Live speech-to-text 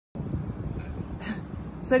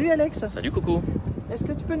Salut Alex. Salut Coco. Est-ce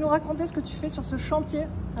que tu peux nous raconter ce que tu fais sur ce chantier,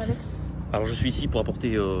 Alex? Alors je suis ici pour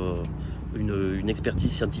apporter une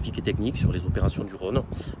expertise scientifique et technique sur les opérations du Rhône,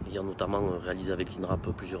 ayant notamment réalisé avec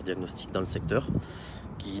l'INRAP plusieurs diagnostics dans le secteur,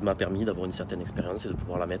 qui m'a permis d'avoir une certaine expérience et de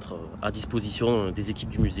pouvoir la mettre à disposition des équipes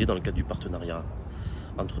du musée dans le cadre du partenariat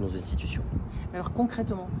entre nos institutions. Alors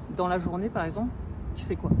concrètement, dans la journée par exemple, tu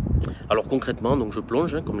fais quoi? Alors concrètement, donc je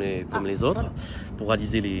plonge comme les autres, voilà, pour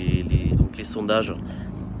réaliser les sondages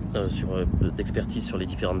d'expertise sur les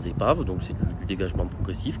différentes épaves. Donc c'est du dégagement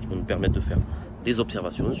progressif qui vont nous permettre de faire des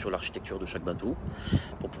observations sur l'architecture de chaque bateau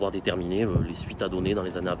pour pouvoir déterminer les suites à donner dans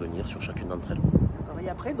les années à venir sur chacune d'entre elles. Et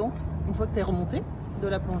après donc, une fois que tu es remonté de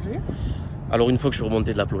la plongée? Alors une fois que je suis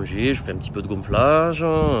remonté de la plongée, je fais un petit peu de gonflage,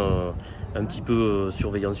 un petit peu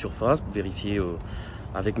surveillance surface pour vérifier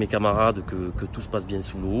avec mes camarades que tout se passe bien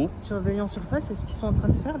sous l'eau. Surveillance surface, c'est ce qu'ils sont en train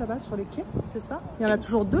de faire là-bas sur les quais, c'est ça? Il y en a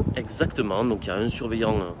toujours deux? Exactement, donc il y a un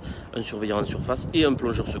surveillant en surface et un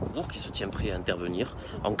plongeur secours qui se tient prêt à intervenir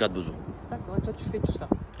en cas de besoin. D'accord, et toi tu fais tout ça?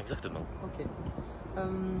 Exactement. Ok.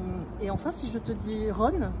 Et enfin, si je te dis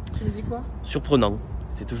rhone, tu me dis quoi? Surprenant,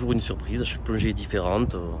 c'est toujours une surprise, chaque plongée est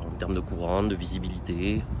différente en termes de courant, de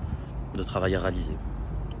visibilité, de travail à réaliser.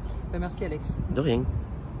 Ben, merci Alex. De rien.